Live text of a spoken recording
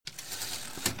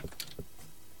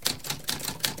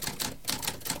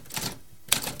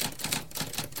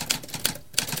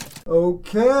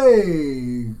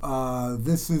Okay,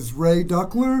 this is Ray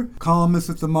Duckler, columnist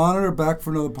at The Monitor, back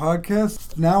for another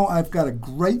podcast. Now I've got a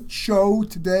great show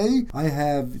today. I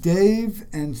have Dave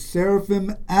and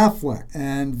Seraphim Affleck,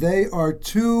 and they are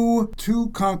two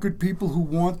Concord people who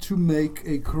want to make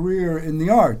a career in the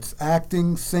arts,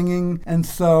 acting, singing, and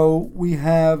so we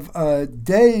have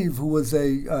Dave, who was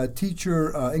a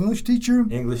teacher, English teacher?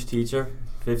 English teacher.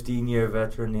 15-year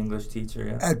veteran English teacher,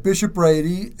 yeah. At Bishop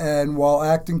Brady, and while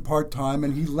acting part-time,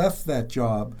 and he left that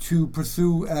job to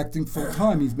pursue acting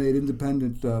full-time. He's made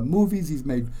independent movies, he's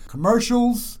made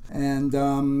commercials, and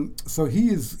so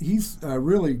he's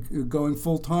really going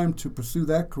full-time to pursue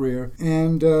that career.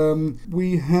 And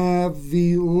we have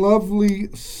the lovely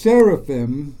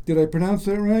Seraphim. Did I pronounce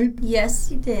that right? Yes,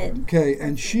 you did. Okay,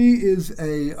 and she is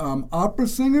a opera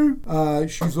singer.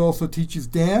 She's also teaches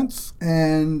dance,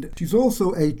 and she's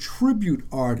also a tribute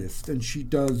artist, and she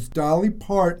does Dolly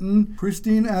Parton,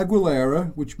 Christine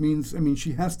Aguilera, which means,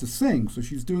 she has to sing, so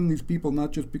she's doing these people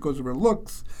not just because of her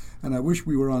looks, and I wish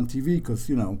we were on TV because,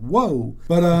 whoa.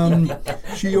 But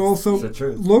she also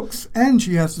looks and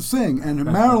she has to sing, and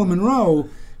Marilyn Monroe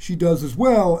she does as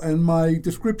well, and my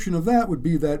description of that would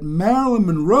be that Marilyn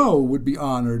Monroe would be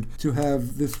honored to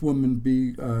have this woman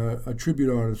be a tribute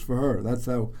artist for her. That's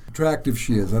how attractive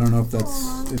she is. I don't know if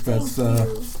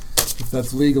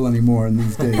that's legal anymore in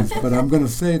these days, but I'm going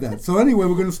to say that. So anyway,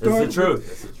 we're going to start. It's the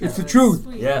truth. It's the truth.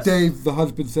 Yes. Dave, the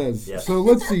husband, says. Yes. So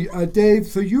let's see, Dave.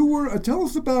 So you were. Tell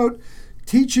us about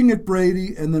teaching at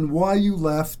Brady, and then why you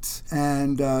left,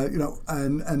 and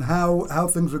and how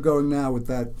things are going now with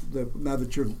that. Now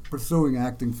that you're pursuing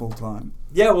acting full time.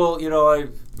 Yeah, well,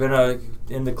 I've been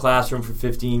in the classroom for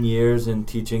 15 years and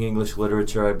teaching English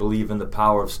literature. I believe in the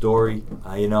power of story.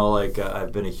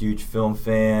 I've been a huge film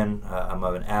fan. I'm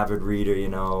an avid reader,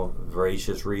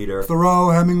 voracious reader.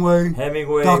 Thoreau, Hemingway,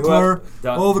 Duckler,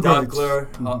 all the greats.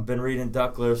 Duckler. Been reading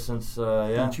Duckler since,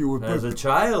 as a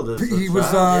child. He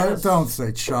was, don't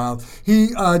say child.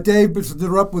 Dave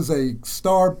Rupp was a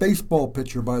star baseball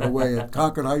pitcher, by the way, at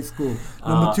Concord High School.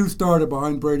 Number 2 starter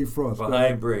behind Brady Frost.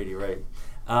 Behind Brady, right.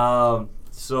 I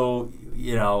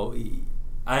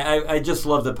just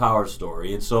love the power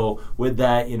story, and so with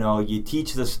that, you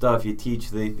teach this stuff, you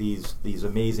teach these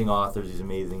amazing authors, these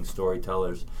amazing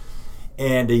storytellers,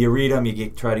 and you read them,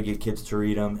 try to get kids to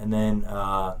read them, and then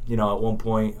at one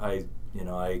point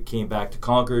I came back to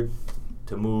Concord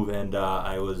to move, and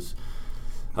I was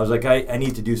like, I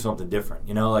need to do something different.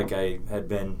 I had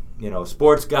been, a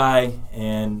sports guy,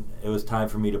 and it was time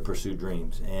for me to pursue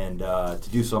dreams and to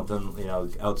do something,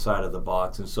 outside of the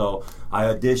box. And so I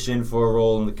auditioned for a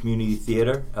role in the community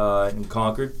theater in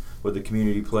Concord with the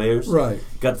community players. Right.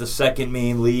 Got the second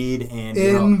main lead. And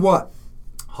in what?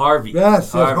 Harvey.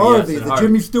 Yes, Harvey, the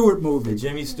Jimmy Stewart movie. The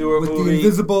Jimmy Stewart with movie. With the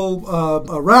invisible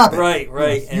rabbit. Right.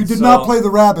 Yes. You did not play the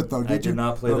rabbit, though, did you? I did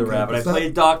not play the rabbit. I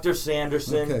played Dr.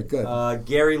 Sanderson. Okay, good.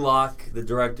 Gary Locke, the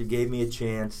director, gave me a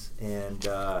chance and,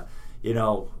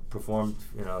 performed,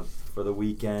 for the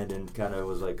weekend and kind of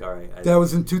was like, all right. That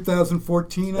was in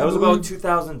 2014, That was about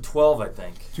 2012, I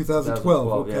think. 2012,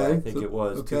 okay. Yeah, I think it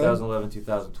was. Okay. 2011,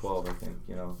 2012, I think.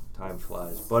 Time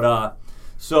flies. But,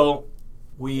 so...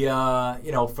 We,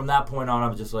 from that point on, I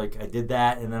was just like, I did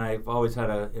that, and then I've always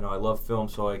had I love film,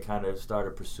 so I kind of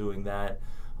started pursuing that.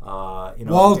 While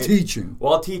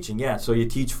teaching, yeah. So you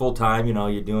teach full time,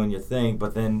 you're doing your thing,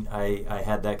 but then I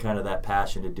had that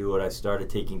passion to do it. I started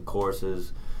taking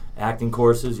courses, acting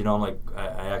courses.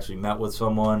 I actually met with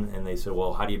someone, and they said,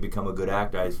 well, how do you become a good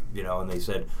actor? And they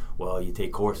said, well, you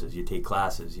take courses, you take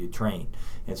classes, you train.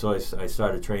 And so I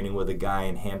started training with a guy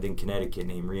in Hamden, Connecticut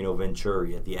named Reno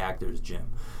Venturi at the Actors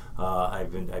Gym.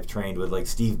 I've trained with like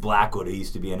Steve Blackwood, who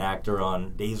used to be an actor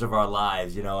on Days of Our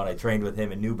Lives, and I trained with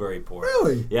him in Newburyport.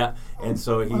 Really? Yeah. And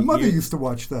so my mother used to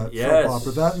watch that soap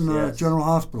opera, that in General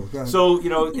Hospital. So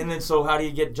and then how do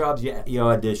you get jobs? You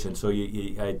audition. So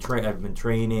I've been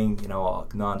training,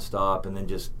 nonstop, and then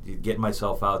just getting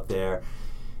myself out there.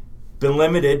 Been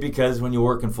limited because when you're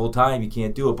working full time, you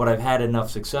can't do it. But I've had enough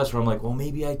success where I'm like, well,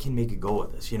 maybe I can make a go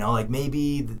of this.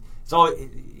 Maybe it's all,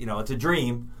 it's a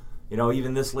dream.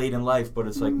 Even this late in life, but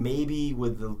it's like maybe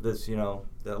with this,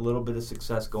 that little bit of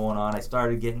success going on, I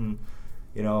started getting,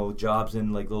 jobs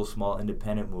in like little small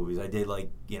independent movies. I did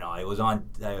I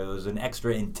was an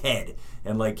extra in Ted,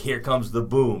 and like Here Comes the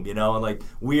Boom, and like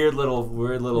weird little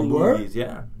movies.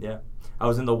 Yeah. I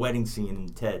was in the wedding scene in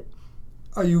Ted.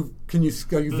 Are you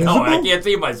visible? No, I can't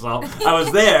see myself. I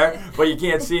was there, but you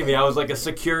can't see me. I was like a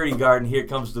security guard in Here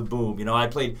Comes the Boom. I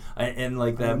played in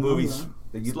like that movie.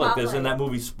 you look, there's in that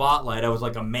movie Spotlight, I was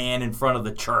like a man in front of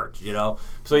the church, you know.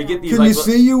 So you get these. Can like, you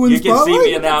see you in You can see Spotlight?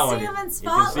 me in that one. You can see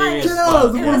him in You Spotlight. can see me in Yeah,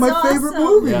 Spotlight. one of my favorite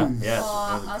movies. Yeah, yes, Aw,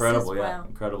 it was us incredible. as Yeah, well.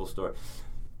 incredible story.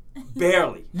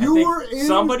 Barely. You I think were in.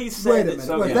 Somebody said wait a that. minute.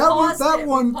 Somebody, Wait, that one. Paused That it.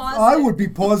 one. We paused I it. would be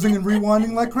pausing and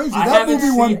rewinding like crazy. I That haven't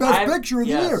movie won seen- Best I've- Picture of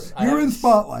the yes, year. I You're in haven't-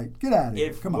 Spotlight. Get out of here.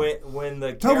 If Come on. when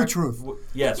the Tell the charac- truth.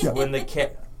 Yes, when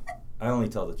the I only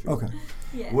tell the truth. Okay.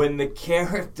 Yeah. When the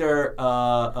character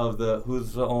of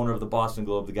who's the owner of the Boston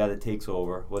Globe, the guy that takes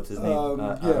over, what's his name? I don't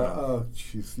know.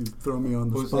 Jeez, you throw me on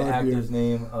the Who's the spot actor's here.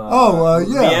 name? Yeah.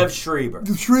 Liev Schreiber.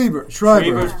 Schreiber.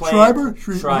 Schreiber's playing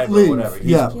Schreiber, Leave. whatever.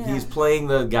 He's playing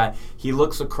the guy. He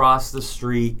looks across the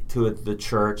street to the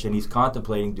church and he's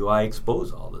contemplating, do I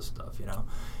expose all this stuff, you know?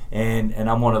 And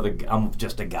I'm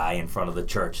just a guy in front of the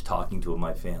church talking to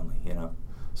my family, you know?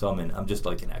 So I'm just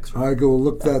like an extra. I go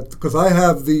look that because I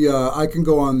have I can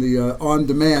go on the on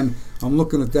demand. I'm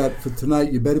looking at that for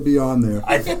tonight. You better be on there.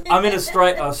 I'm in a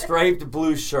striped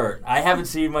blue shirt. I haven't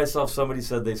seen myself. Somebody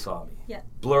said they saw me. Yeah.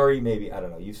 Blurry, maybe. I don't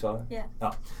know. You saw it? Yeah.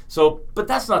 Oh. So, but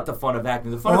that's not the fun of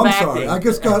acting. The fun Oh, of I'm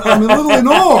acting. sorry. I'm a little in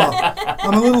awe.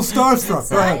 I'm a little starstruck.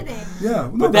 Go ahead. Exciting. Yeah.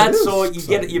 No, But that that's is so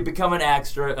exciting. you become an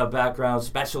extra, a background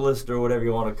specialist, or whatever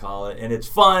you want to call it, and it's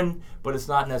fun. But it's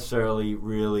not necessarily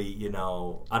really, you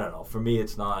know. I don't know. For me,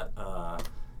 it's not.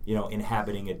 You know,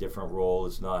 inhabiting a different role.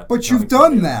 It's not. But you've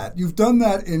done that. You've done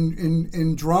that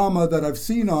in drama that I've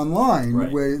seen online,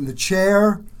 Right. where in The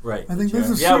Chair. Right. I think the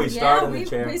there's a chair. Yeah, we certain- started in we- the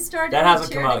chair. we started that in the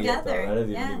hasn't chair come out yet, though. together. That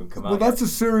hasn't Yeah. even come out Well, that's yet.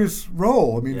 a serious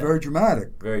role. I mean, Yeah. very dramatic.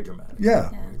 Very dramatic. Yeah.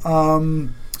 Yeah.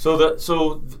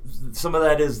 So some of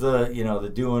that is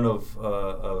the doing of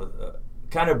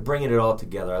kind of bringing it all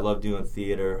together. I love doing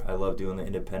theater. I love doing the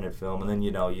independent film, and then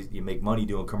you make money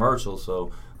doing commercials.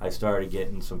 So I started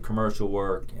getting some commercial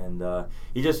work, and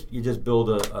you just build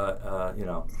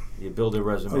you build a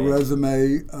resume. A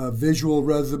resume, a visual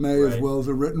resume, as Right. well as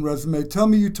a written resume. Tell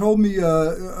me, you told me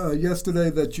yesterday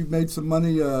that you made some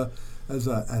money as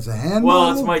a hand Well,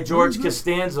 model? it's my George What is it?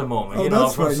 Costanza moment, Oh, you know,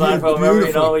 that's from right. Seinfeld. Yeah,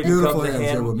 Remember, he beautiful becomes a hands. They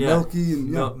hand. were Yeah. milky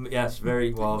and Yes,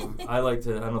 very well. I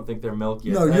don't think they're milky.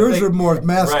 No, I yours think- are more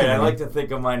masculine. Right, I like to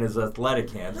think of mine as athletic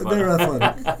hands. But, They're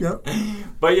athletic. Yep.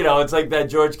 But it's like that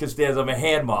George Costanza. I'm a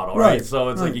hand model, right? Right, So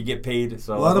it's right. like you get paid.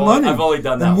 So A lot of I've only- money. I've only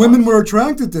done that. And women once. were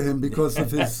attracted to him because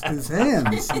of his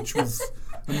hands, which was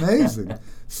amazing.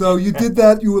 So you did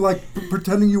that. You were like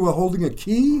pretending you were holding a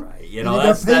key. Right. and you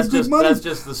got paid That's good just money.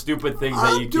 the stupid things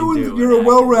that you can do. You're in a acting,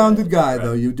 well-rounded right? guy, Right.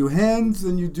 though. You do hands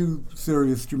and you do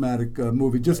serious, dramatic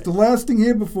movie. Just the last thing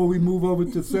here before we move over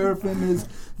to Seraphim is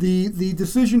the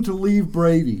decision to leave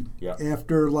Brady Yeah.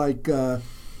 after like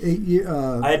 8 years.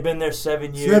 I had been there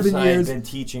 7 years. 7 I had years. been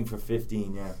teaching for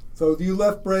 15. Yeah. So you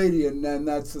left Brady, and then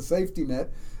that's the safety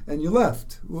net, and you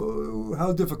left.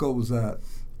 How difficult was that?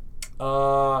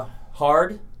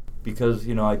 Hard, because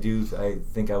I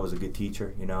think I was a good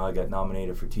teacher. I got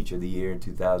nominated for Teacher of the Year in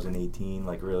 2018.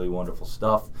 Like, really wonderful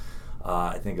stuff.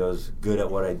 I think I was good at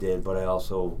what I did, but I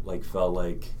also felt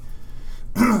like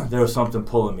there was something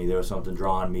pulling me. There was something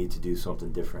drawing me to do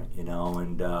something different.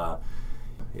 And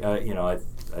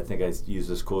I think I used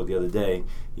this quote the other day.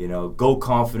 Go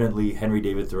confidently. Henry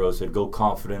David Thoreau said, "Go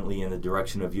confidently in the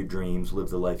direction of your dreams. Live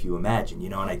the life you imagine."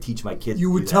 And I teach my kids. You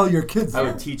to would do tell that. your kids I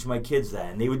that. would teach my kids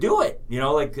that, and they would do it.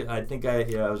 I think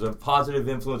I was a positive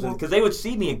influence because they would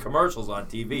see me in commercials on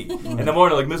TV in the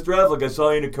morning. Like, Mr. Affleck, I saw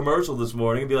you in a commercial this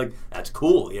morning, and be like, "That's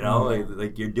cool,"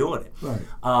 like you're doing it.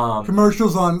 Right.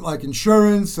 Commercials on like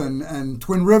insurance and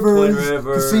Twin Rivers,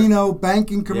 casino,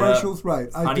 banking commercials. Yeah.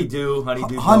 Right. Honeydew.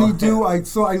 Honeydew.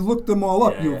 I looked them all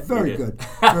up. Yeah, You were very you did. good.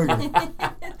 Very good.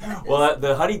 Well,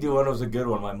 the Honeydew one was a good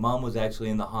one. My mom was actually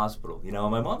in the hospital.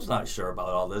 My mom's not sure about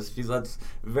all this. She was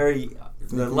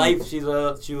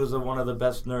one of the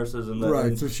best nurses in the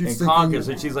Right, so she's in Congress,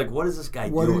 thinking, and she's like, "What is this guy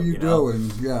What doing?" are you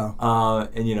doing? Yeah.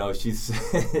 And she's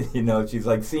she's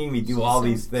like seeing me do all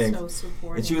these things. So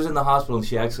supportive. And she was in the hospital, and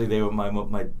they were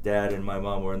my dad and my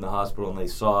mom were in the hospital, and they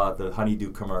saw the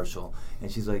Honeydew commercial,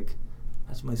 and she's like,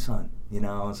 "That's my son,"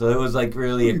 So it was like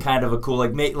really a kind of a cool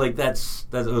it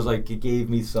was like it gave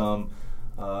me some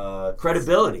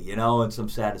credibility, and some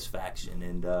satisfaction,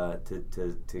 and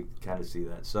to kind of see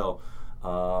that. So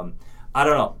I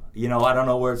don't know, I don't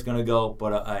know where it's gonna go,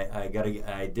 but I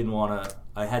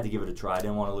had to give it a try. I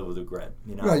didn't want to live with regret,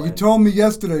 Right. You told me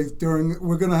yesterday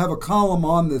we're going to have a column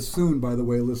on this soon, by the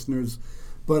way, listeners.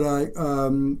 But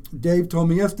Dave told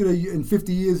me yesterday, in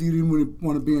 50 years, you didn't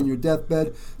want to be on your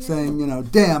deathbed saying,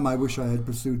 damn, I wish I had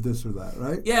pursued this or that,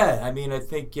 right? Yeah, I mean, I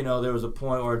think, there was a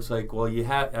point where it's like, well,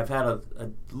 I've had a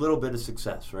little bit of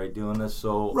success, right, doing this,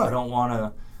 so Right. I don't want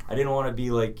to, I didn't want to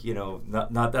be like,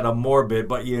 not that I'm morbid,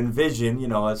 but you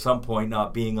envision, at some point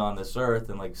not being on this earth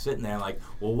and like sitting there like,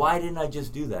 well, why didn't I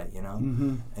just do that,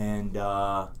 Mm-hmm.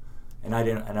 And I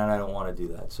didn't, and I don't want to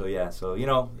do that. So yeah,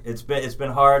 it's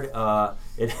been hard.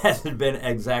 It hasn't been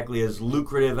exactly as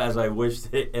lucrative as I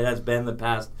wished it has been the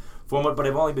past 4 months, but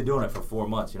I've only been doing it for 4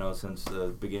 months, since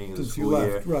the beginning of the school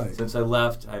year. Right. Since I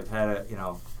left, I've had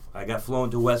I got flown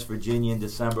to West Virginia in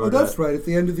December. Oh, that's right. At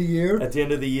the end of the year. At the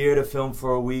end of the year, to film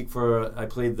for a week. I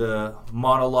played the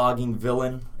monologuing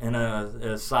villain in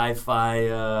a sci-fi.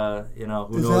 Who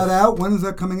knows? Is that out? When is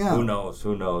that coming out?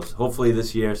 Who knows? Hopefully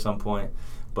this year at some point.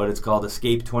 But it's called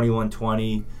Escape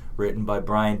 2120, written by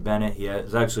Brian Bennett.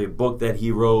 It's actually a book that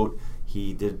he wrote.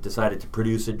 He decided to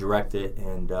produce it, direct it,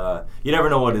 and you never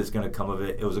know what is going to come of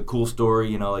it. It was a cool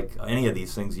story, like any of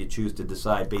these things you choose to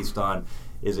decide based on.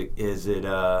 Is it?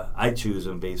 I choose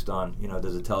them based on,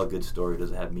 does it tell a good story?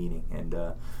 Does it have meaning? And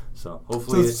so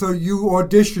hopefully. So you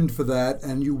auditioned for that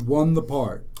and you won the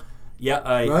part. Yeah,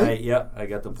 I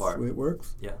got the part. That's the way it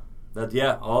works. Yeah.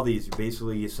 All these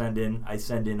basically I send in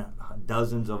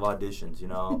dozens of auditions.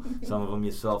 Some of them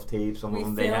you self-tape, some of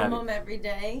them they have. We film them every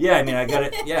day. Yeah, I got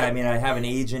it. Yeah, I have an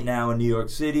agent now in New York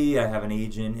City. I have an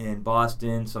agent in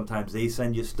Boston. Sometimes they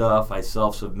send you stuff. I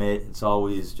self-submit. It's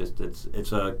always just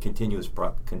it's a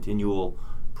continual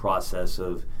process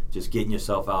of just getting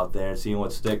yourself out there and seeing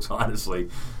what sticks. Honestly,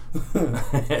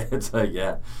 it's like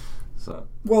So.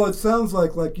 Well, it sounds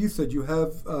like you said, you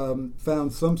have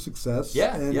found some success.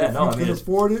 Yeah, and yeah. if you can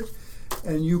afford it,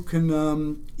 and you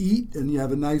can eat, and you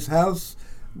have a nice house,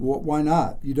 why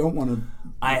not? You don't want to.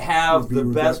 I have the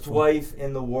best wife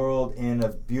in the world and a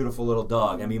beautiful little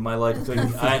dog. My life.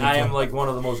 I am like one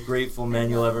of the most grateful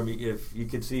men you'll ever meet. If you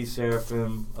could see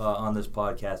Seraphim on this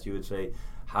podcast, you would say,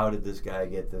 how did this guy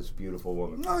get this beautiful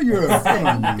woman? No, you're a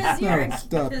funny.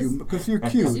 Because you're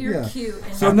cute. You're cute.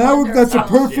 So now that's a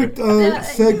perfect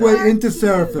segue into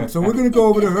Seraphim. So we're going to go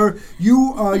over to her.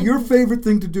 Your favorite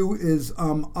thing to do is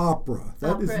opera.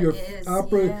 That is your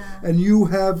opera. Yeah. And you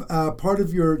have part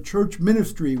of your church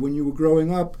ministry when you were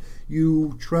growing up.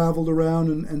 You traveled around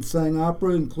and sang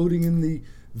opera, including in the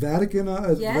Vatican.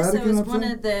 Yes, I was one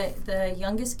of the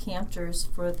youngest cantors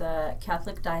for the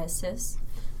Catholic diocese.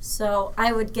 So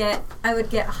I would get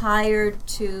hired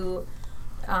to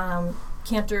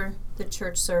cantor the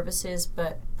church services,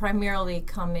 but primarily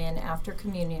come in after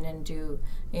communion and do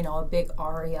a big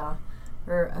aria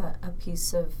or a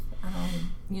piece of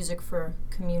music for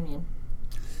communion.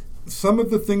 Some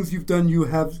of the things you've done, you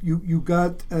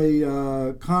got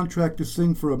a contract to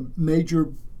sing for a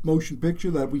major motion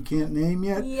picture that we can't name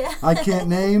yet. Yeah. I can't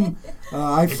name.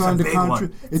 I've signed a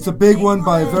contract. It's a big one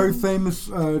by a very famous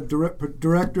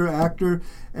director, actor,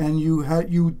 and you were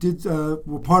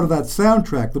part of that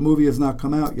soundtrack. The movie has not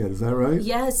come out yet. Is that right?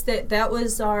 Yes, that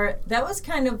was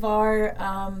kind of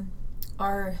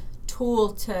our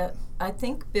tool to, I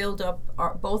think, build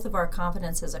up both of our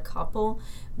confidence as a couple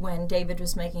when David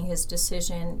was making his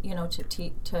decision,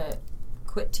 to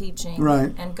quit teaching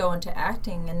and go into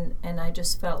acting, and I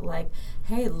just felt like,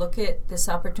 hey, look at this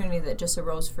opportunity that just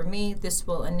arose for me. This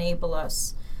will enable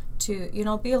us to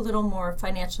be a little more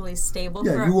financially stable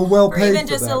you were well paid even for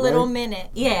just that, a little right? minute.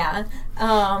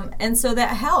 And so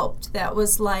that helped. That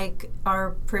was like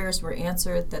our prayers were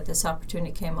answered, that this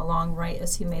opportunity came along right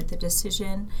as he made the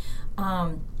decision.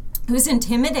 It was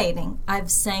intimidating.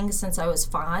 I've sang since I was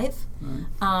 5. Right.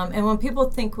 And when people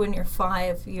think when you're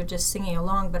 5, you're just singing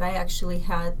along, but I actually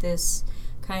had this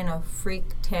kind of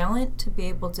freak talent to be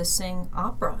able to sing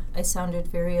opera. I sounded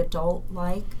very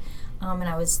adult-like, and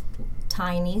I was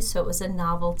tiny, so it was a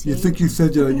novelty. You think you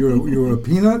said you were a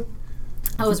peanut?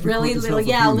 I was really little,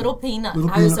 a little peanut.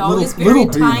 I was always very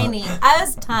tiny. I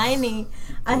was tiny.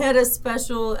 I had a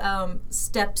special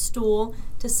step stool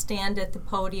to stand at the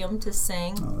podium to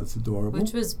sing. Oh, that's adorable.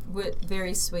 Which was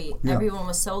very sweet. Yeah. Everyone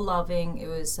was so loving. It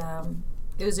was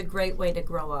a great way to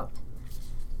grow up.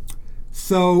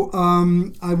 So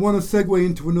I want to segue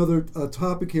into another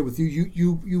topic here with you.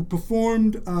 You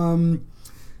performed with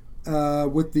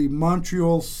the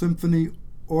Montreal Symphony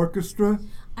Orchestra.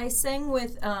 I sang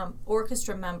with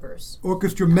orchestra members.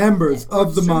 Orchestra members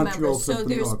of the Montreal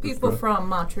Symphony Orchestra. So there's people from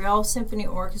Montreal Symphony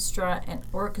Orchestra and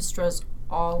orchestras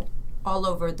all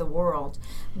over the world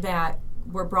that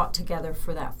were brought together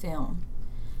for that film.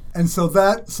 And so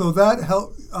that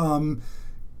helped.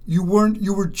 you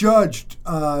were judged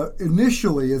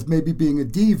initially as maybe being a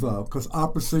diva, because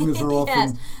opera singers are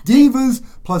often divas,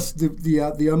 plus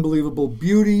the unbelievable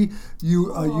beauty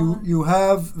you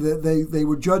have. They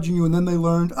were judging you, and then they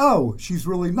learned, oh, she's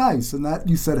really nice, and that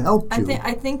you said helped you.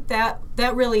 I think that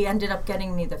really ended up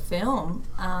getting me the film.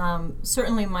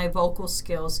 Certainly my vocal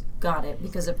skills got it,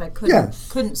 because if I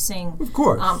couldn't sing, of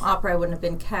course, opera, I wouldn't have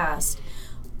been cast.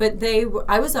 But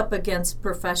I was up against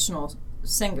professional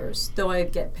singers, though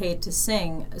I'd get paid to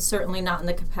sing, certainly not in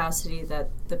the capacity that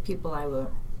the people I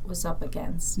was up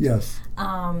against. Yes.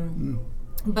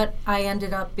 But I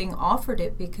ended up being offered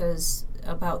it because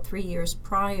about 3 years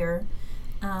prior,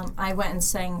 I went and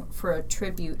sang for a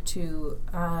tribute to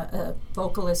a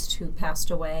vocalist who passed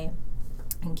away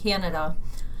in Canada.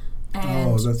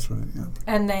 And, that's right, yeah.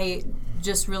 And they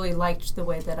just really liked the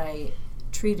way that I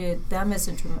treated them as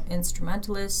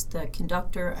instrumentalists, the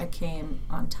conductor. I came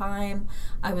on time.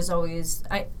 I was always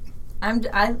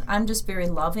I'm just very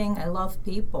loving. I love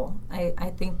people.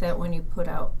 I think that when you put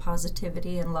out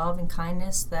positivity and love and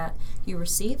kindness, that you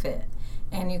receive it,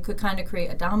 and you could kind of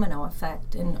create a domino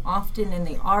effect. And often in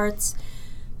the arts,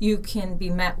 you can be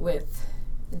met with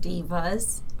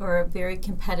divas or a very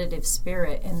competitive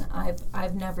spirit, and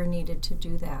I've never needed to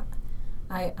do that.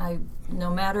 I no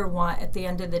matter what, at the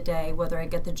end of the day, whether I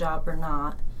get the job or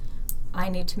not, I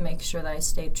need to make sure that I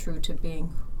stay true to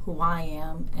being who I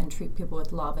am and treat people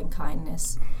with love and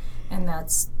kindness. And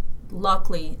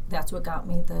luckily, that's what got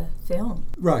me the film.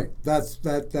 Right. That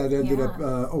ended up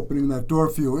opening that door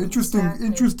for you.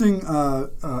 Interesting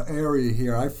area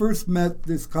here. I first met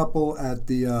this couple at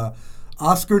the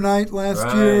Oscar night last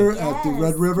year at the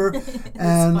Red River,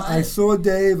 and I saw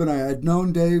Dave, and I had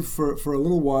known Dave for a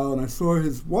little while, and I saw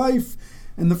his wife,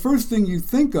 and the first thing you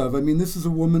think of, I mean, this is a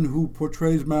woman who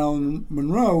portrays Marilyn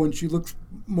Monroe, and she looks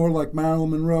more like Marilyn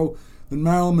Monroe than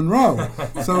Marilyn Monroe.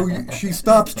 So she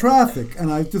stops traffic,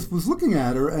 and I just was looking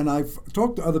at her, and I've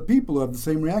talked to other people who have the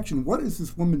same reaction. What is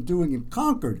this woman doing in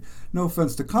Concord? No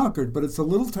offense to Concord, but it's a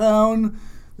little town,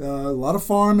 a lot of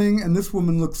farming, and this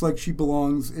woman looks like she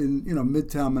belongs in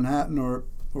Midtown Manhattan or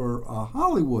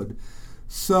Hollywood.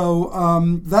 So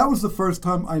that was the first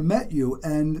time I met you,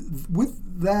 and with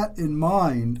that in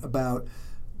mind about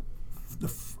the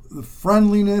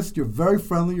friendliness, you're very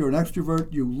friendly, you're an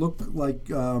extrovert, you look like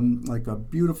a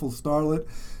beautiful starlet.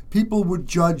 People would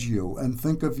judge you and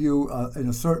think of you in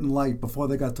a certain light before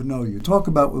they got to know you. Talk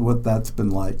about what that's been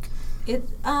like.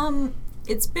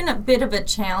 It's been a bit of a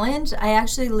challenge. I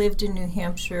actually lived in New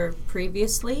Hampshire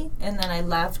previously, and then I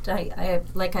left. I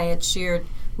like I had shared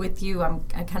with you, I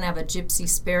kind of have a gypsy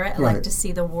spirit. I like to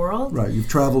see the world. Right, you've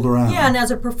traveled around. Yeah, and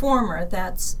as a performer,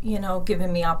 that's,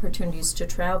 given me opportunities to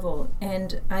travel.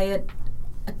 And I had,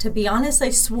 to be honest, I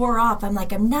swore off. I'm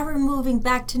like, I'm never moving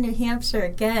back to New Hampshire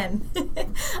again.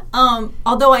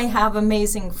 Although I have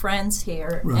amazing friends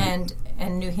here,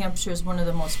 and New Hampshire is one of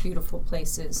the most beautiful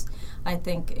places, I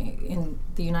think, in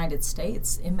the United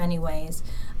States in many ways.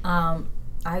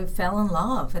 I fell in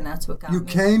love, and that's what got me. You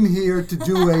came here to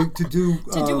do a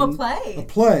play. A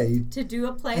play. To do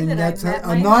a play, and that that's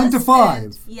I met a 9 to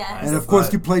 5. Yes. And of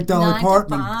course, you played Dolly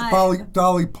Parton.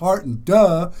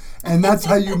 Duh. And that's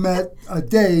how you met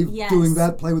Dave doing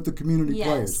that play with the community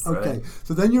players. Okay. Right.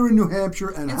 So then you're in New Hampshire,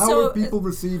 and how are people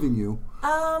receiving you?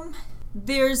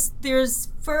 There's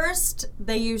first,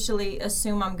 they usually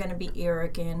assume I'm going to be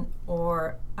arrogant,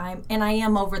 or I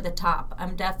am over the top.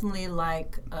 I'm definitely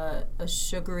like a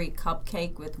sugary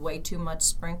cupcake with way too much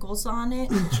sprinkles on it.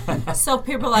 So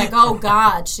people are like, oh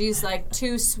God, she's like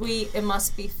too sweet. It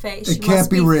must be fake. It can't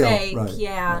be real. Fake. Right.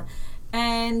 Yeah. Right.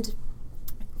 And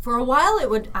for a while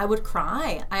I would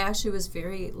cry. I actually was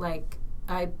very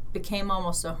I became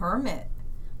almost a hermit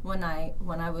when I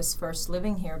was first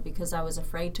living here, because I was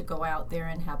afraid to go out there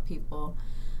and have people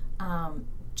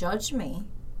judge me,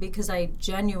 because I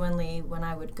genuinely, when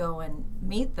I would go and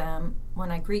meet them,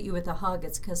 when I greet you with a hug,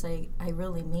 it's because I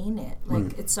really mean it.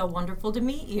 It's so wonderful to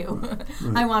meet you.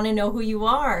 Right. I want to know who you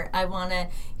are. I want to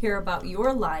hear about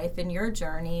your life and your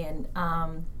journey. And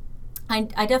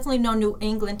I definitely know New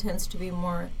England tends to be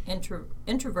more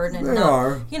introverted and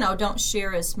don't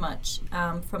share as much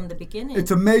from the beginning.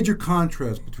 It's a major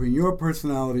contrast between your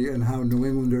personality and how New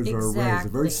Englanders are raised. They're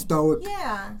very stoic.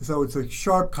 Yeah. So it's a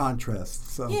sharp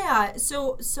contrast. So. Yeah.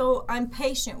 So I'm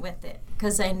patient with it,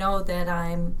 because I know that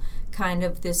I'm kind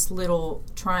of this little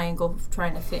triangle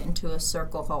trying to fit into a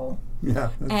circle hole. Yeah.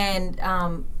 And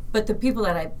but the people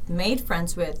that I've made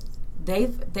friends with,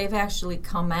 they've actually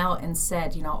come out and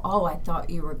said, oh, I thought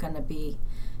you were going to be,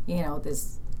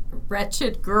 this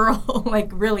wretched girl, like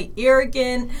really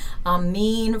arrogant,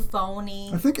 mean,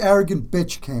 phony. I think arrogant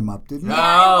bitch came up, didn't it?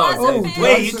 Yeah, it was a Oh, bitch.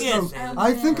 wait, you can't say that.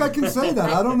 I think I can say that.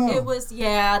 I don't know. It was,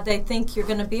 they think you're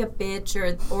going to be a bitch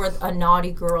or a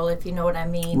naughty girl, if you know what I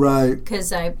mean. Right.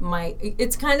 Because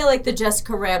it's kind of like the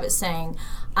Jessica Rabbit saying,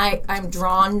 I'm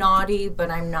drawn naughty,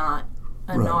 but I'm not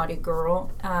a naughty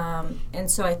girl. And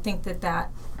so I think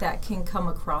that can come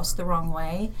across the wrong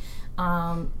way.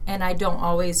 And I don't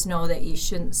always know that you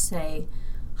shouldn't say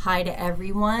hi to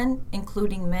everyone,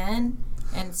 including men,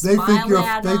 and smile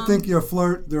at them. They think they're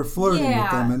flirting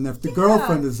with them, and if the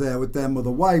girlfriend is there with them or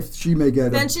the wife, she may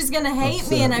get. Then she's gonna hate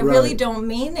upset. me, and I really don't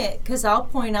mean it, because I'll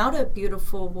point out a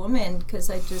beautiful woman, because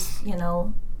I just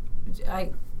I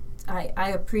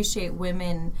appreciate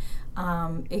women.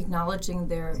 Acknowledging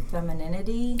their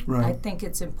femininity. Right. I think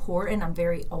it's important. I'm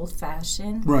very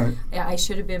old-fashioned. Right. I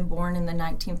should have been born in the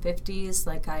 1950s.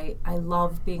 Like, I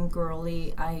love being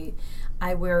girly.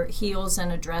 I wear heels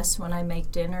and a dress when I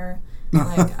make dinner.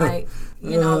 Like, I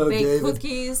bake David.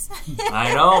 cookies.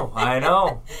 I know.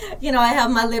 I have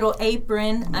my little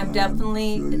apron. I'm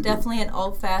definitely an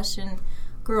old-fashioned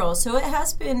girl. So it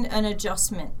has been an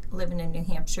adjustment living in New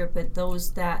Hampshire, but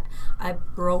those that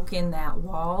I've broken that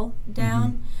wall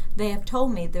down, they have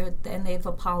told me and they've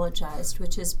apologized,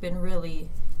 which has been really,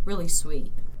 really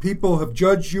sweet. People have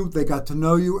judged you, they got to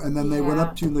know you, and then they went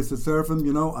up to you and they said, Seraphim,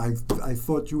 I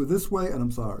thought you were this way, and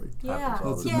I'm sorry. Yeah,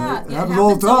 Happens it happens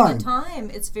all the time.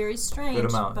 It's very strange. Good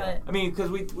amount. But I mean,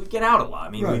 because we get out a lot. I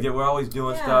mean, we're always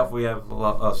doing stuff. We have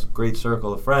a great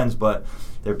circle of friends, but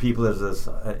there are people there's this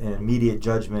an immediate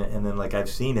judgment, and then like I've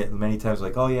seen it many times.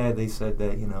 Like, oh yeah, they said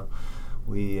that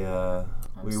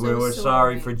we're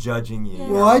sorry for judging you. Yeah.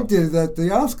 Well, I did that at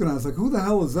the Oscar, and I was like, who the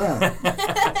hell is that?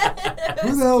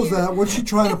 Who the hell is that? What's she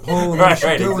trying to pull? And what's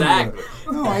she doing exactly.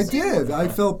 there? No, I did. I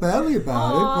felt badly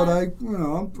about it,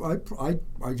 but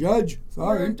I judge.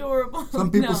 Sorry. You're adorable.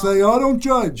 Some people say, "Oh, don't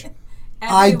judge."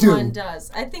 Everyone does.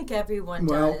 I think everyone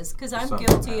Well, does, because I'm something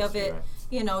guilty has of to, it. right.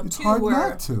 It's Too, hard where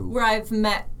not to. where I've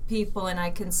met people and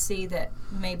I can see that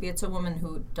maybe it's a woman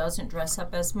who doesn't dress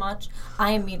up as much.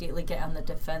 I immediately get on the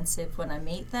defensive when I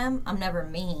meet them. I'm never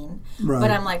mean,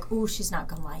 but I'm like, ooh, she's not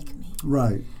gonna like me.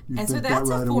 Right. You And so think that's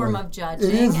that a form away. of judging,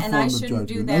 It is a and form I of shouldn't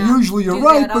do judgment. that. And usually you're do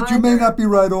right, that but you may either. not be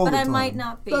right all But the I time. might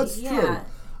not be. That's true.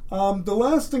 The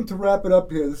last thing to wrap it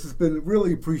up here, this has been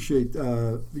really appreciate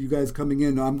you guys coming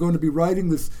in. I'm going to be writing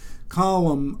this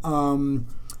column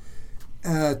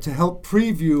to help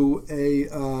preview a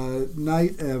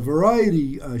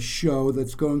variety show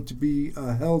that's going to be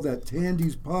held at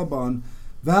Tandy's Pub on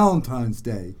Valentine's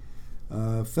Day,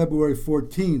 February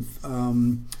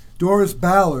 14th. Doris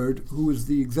Ballard, who is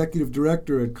the executive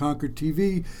director at Concord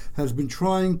TV, has been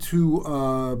trying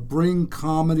to bring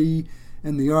comedy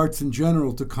and the arts in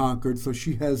general to Concord. So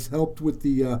she has helped with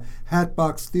the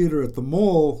Hatbox Theater at the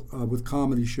Mall with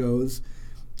comedy shows.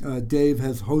 Dave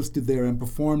has hosted there and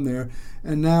performed there.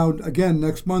 And now, again,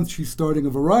 next month she's starting a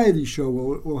variety show.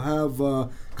 We'll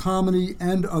have comedy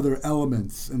and other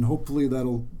elements, and hopefully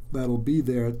that'll be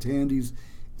there at Tandy's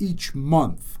each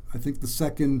month. I think the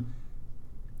second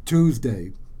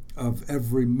Tuesday of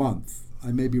every month.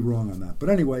 I may be wrong on that. But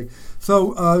anyway,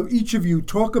 so each of you,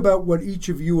 talk about what each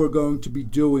of you are going to be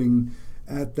doing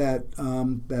at that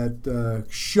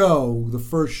show, the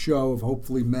first show of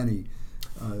hopefully many.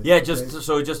 Just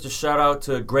a shout out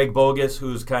to Greg Bogus,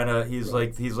 who's he's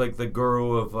like the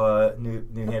guru of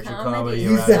New Hampshire comedy.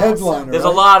 He's the headliner. There's a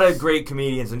lot of great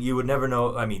comedians, and you would never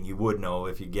know. I mean, you would know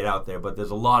if you get out there, but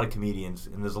there's a lot of comedians,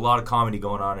 and there's a lot of comedy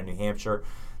going on in New Hampshire.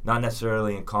 Not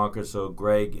necessarily in Concord. So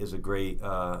Greg is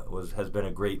has been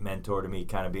a great mentor to me.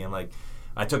 Kind of being like,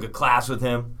 I took a class with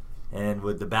him. And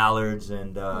with the Ballards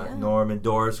and Norm and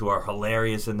Doris, who are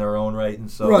hilarious in their own right,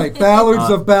 and so Ballards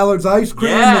of Ballards Ice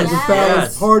Cream, and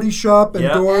Ballards Party Shop, and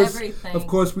Doris, everything. of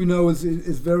course, we know is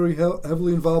very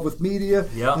heavily involved with media.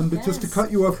 And just to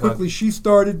cut you off quickly, she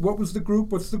started. What was the group?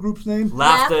 What's the group's name?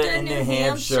 Laughter in New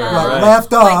Hampshire.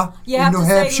 Laughter in New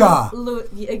Hampshire.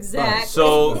 Exactly. Right.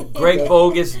 So Greg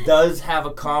Bogus does have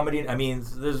a comedy. I mean,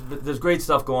 there's great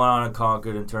stuff going on in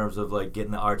Concord in terms of like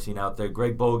getting the art scene out there.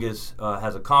 Greg Bogus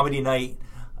has a comedy night.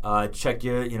 Check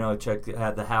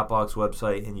the Hatbox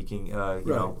website, and you can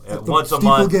once a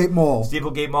month.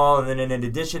 Steeplegate Mall, and then in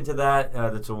addition to that,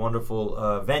 that's a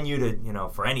wonderful venue to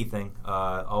for anything.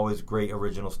 Always great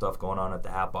original stuff going on at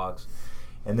the Hatbox.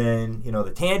 And then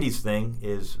the Tandy's thing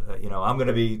is I'm going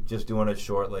to be just doing a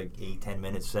short 8-10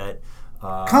 minute set.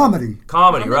 Comedy,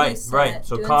 right.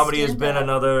 So comedy has been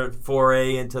another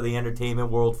foray into the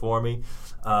entertainment world for me.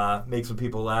 Make some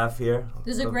people laugh here.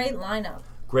 There's a great lineup.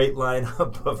 great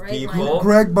lineup of Great people. lineup.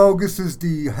 Greg Bogus is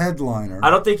the headliner. I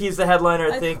don't think he's the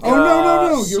headliner. I think. Oh,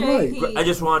 no, you're Sheehy. right. I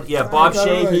just want, Bob I got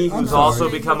it Sheehy, right. I'm who's sorry. also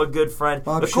become a good friend.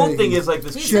 Bob The cool Sheehy. thing is, like,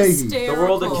 He's Sheehy. the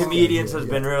world of hysterical. comedians has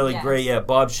been really Yes. great. Yeah,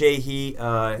 Bob Sheehy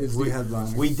Is the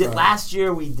headliner. We did Right. last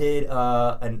year. We did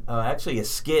actually a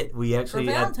skit. We actually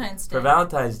For for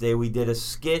Valentine's Day we did a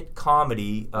skit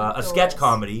comedy, a With sketch Doris.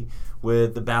 comedy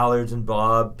with the Ballards and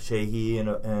Bob Sheehy and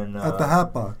At the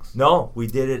Hatbox. No, we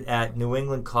did it at New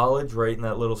England College, right in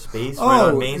that little space right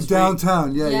on Main Street.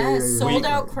 Downtown. Yeah. Yes, sold We-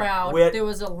 out crowd. we had- There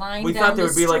was a line We down thought there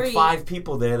the would be like street. 5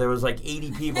 people there. There was like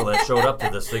 80 people that showed up to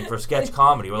this thing for sketch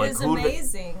comedy. We're like, It was who?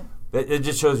 amazing. It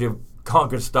just shows you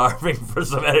Concord starving for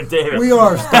some entertainment. We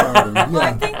are starving. Yeah. Well,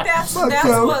 I think that's Look,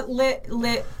 Joe. what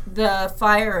lit the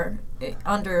fire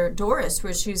under Doris,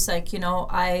 where she's like,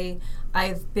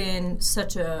 I've been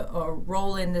such a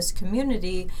role in this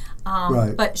community,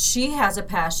 Right. but she has a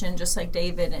passion, just like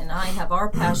David and I have our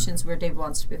passions, where David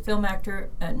wants to be a film actor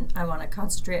and I want to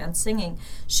concentrate on singing.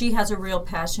 She has a real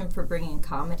passion for bringing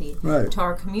comedy Right. to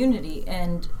our community,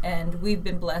 and we've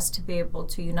been blessed to be able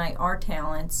to unite our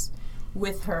talents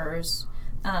with hers.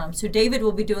 So David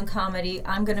will be doing comedy.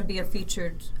 I'm going to be a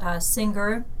featured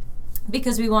singer,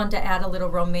 because we wanted to add a little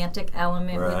romantic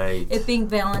element Right. with it being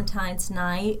Valentine's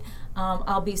night.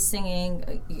 I'll be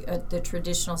singing the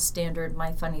traditional standard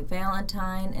My Funny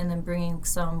Valentine, and then bringing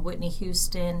some Whitney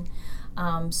Houston,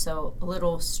 so a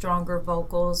little stronger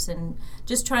vocals, and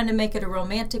just trying to make it a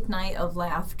romantic night of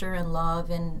laughter and love,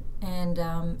 and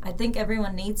I think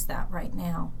everyone needs that right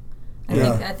now.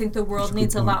 I think the world That's a good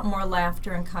needs a point. lot more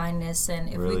laughter and kindness, and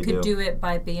if Really we could do. do it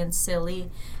by being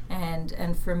silly, and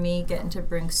for me getting to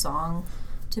bring song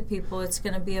to people, it's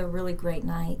going to be a really great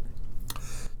night.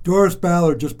 Doris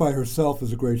Ballard, just by herself,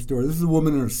 is a great story. This is a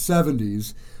woman in her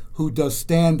 70s who does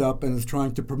stand-up and is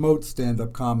trying to promote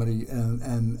stand-up comedy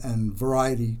and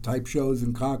variety-type shows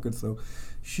in Concord. So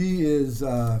she is,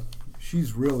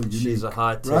 she's really unique. She's a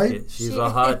hot ticket. Right? She's a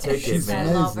hot ticket, She's man.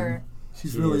 I love amazing. her.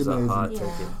 She's She really is amazing. a hot Yeah.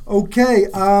 ticket. Okay,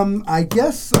 I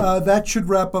guess that should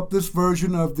wrap up this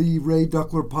version of the Ray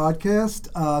Duckler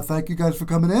podcast. Thank you guys for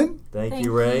coming in. Thank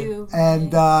you, Ray.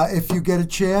 And if you get a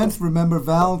chance, remember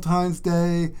Valentine's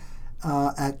Day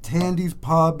at Tandy's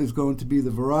Pub is going to be the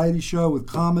variety show with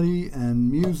comedy and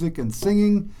music and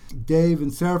singing. Dave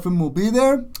and Seraphim will be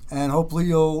there, and hopefully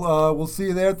we'll see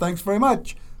you there. Thanks very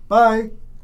much. Bye.